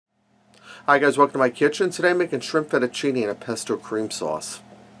Hi guys, welcome to my kitchen. Today I'm making shrimp fettuccine and a pesto cream sauce.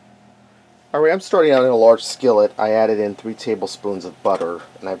 Alright, I'm starting out in a large skillet. I added in 3 tablespoons of butter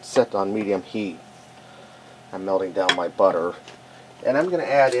and I've set on medium heat. I'm melting down my butter. And I'm going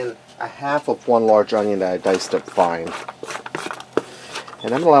to add in a half of 1 large onion that I diced up fine. And I'm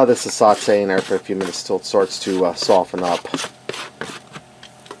going to allow this to saute in there for a few minutes till it starts to soften up.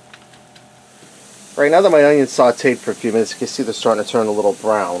 Right now that my onion's sauteed for a few minutes, you can see they're starting to turn a little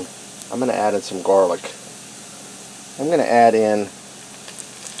brown. I'm going to add in some garlic. I'm going to add in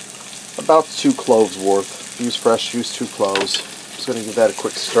about 2 cloves worth. Use fresh, use 2 cloves. Just going to give that a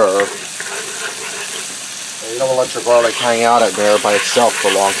quick stir. And you don't want to let your garlic hang out in there by itself for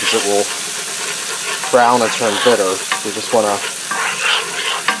long because it will brown and turn bitter. You just want to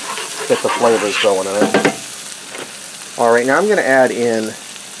get the flavors going in it. Alright, now I'm going to add in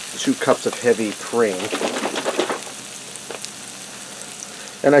 2 cups of heavy cream.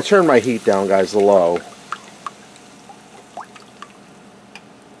 And I turn my heat down, guys, to low.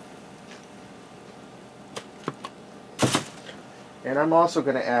 And I'm also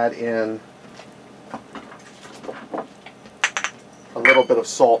going to add in a little bit of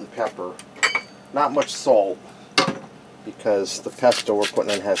salt and pepper. Not much salt, because the pesto we're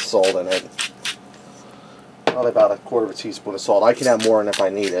putting in has salt in it. Probably about 1/4 teaspoon of salt. I can add more in if I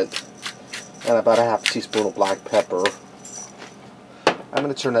need it. And about 1/2 teaspoon of black pepper. I'm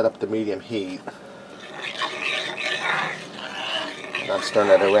going to turn that up to medium heat. And I'm stirring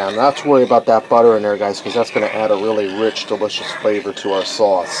that around. Not to worry about that butter in there, guys, because that's going to add a really rich, delicious flavor to our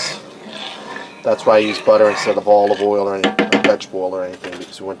sauce. That's why I use butter instead of olive oil or vegetable oil or anything,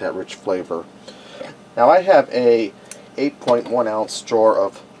 because we want that rich flavor. Now I have a 8.1 ounce jar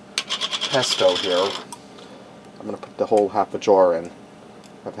of pesto here. I'm going to put the whole half a jar in.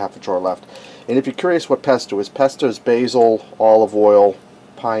 I have half a jar left. And if you're curious what pesto is basil, olive oil,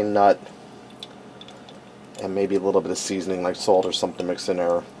 pine nut, and maybe a little bit of seasoning like salt or something mixed in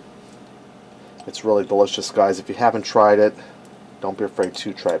there. It's really delicious, guys. If you haven't tried it, don't be afraid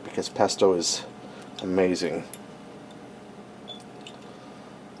to try it, because pesto is amazing.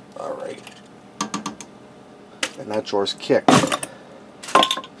 Alright. And that jar's kicked.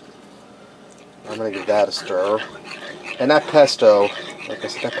 I'm going to give that a stir. And that pesto, like I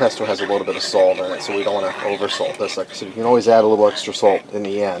said, that pesto has a little bit of salt in it, so we don't want to over-salt this. Like I said, you can always add a little extra salt in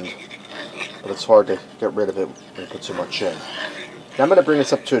the end, but it's hard to get rid of it when you put too much in. Now I'm going to bring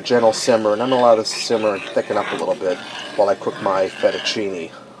this up to a gentle simmer, and I'm going to allow this to simmer and thicken up a little bit while I cook my fettuccine.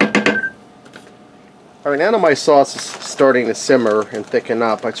 Alright, now that my sauce is starting to simmer and thicken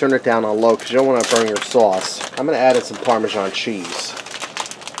up, I turn it down on low because you don't want to burn your sauce. I'm going to add in some Parmesan cheese.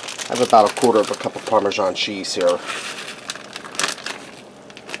 I have about 1/4 cup of Parmesan cheese here.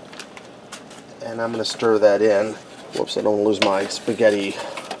 And I'm going to stir that in. Whoops, I don't want to lose my spaghetti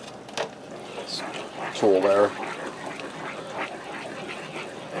tool there.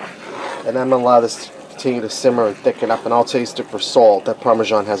 And I'm going to allow this to continue to simmer and thicken up, and I'll taste it for salt. That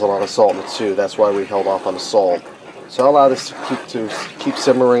Parmesan has a lot of salt in it too. That's why we held off on the salt. So I'll allow this to keep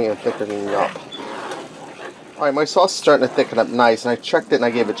simmering and thickening up. Alright, my sauce is starting to thicken up nice, and I checked it and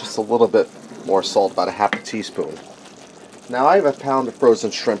I gave it just a little bit more salt, about 1/2 teaspoon. Now I have a pound of frozen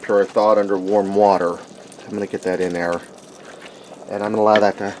shrimp here I thawed under warm water. I'm going to get that in there. And I'm going to allow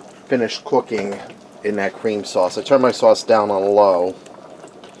that to finish cooking in that cream sauce. I turned my sauce down on low.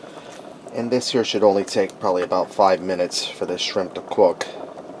 And this here should only take probably about 5 minutes for this shrimp to cook.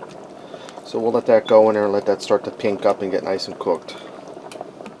 So we'll let that go in there and let that start to pink up and get nice and cooked.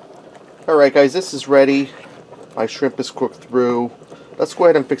 Alright guys, this is ready. My shrimp is cooked through. Let's go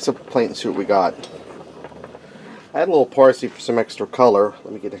ahead and fix up a plate and see what we got. I had a little parsley for some extra color.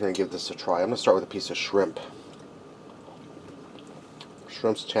 Let me get in here and give this a try. I'm going to start with a piece of shrimp.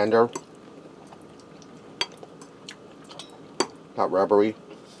 Shrimp's tender. Not rubbery.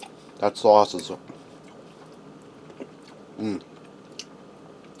 That sauce is...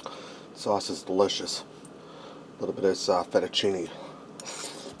 Sauce is delicious. A little bit of fettuccine.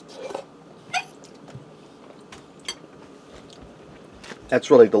 That's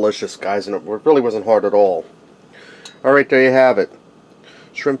really delicious, guys, and it really wasn't hard at all. Alright, there you have it.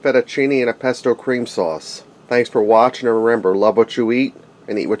 Shrimp fettuccine and a pesto cream sauce. Thanks for watching, and remember, love what you eat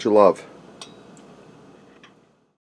and eat what you love.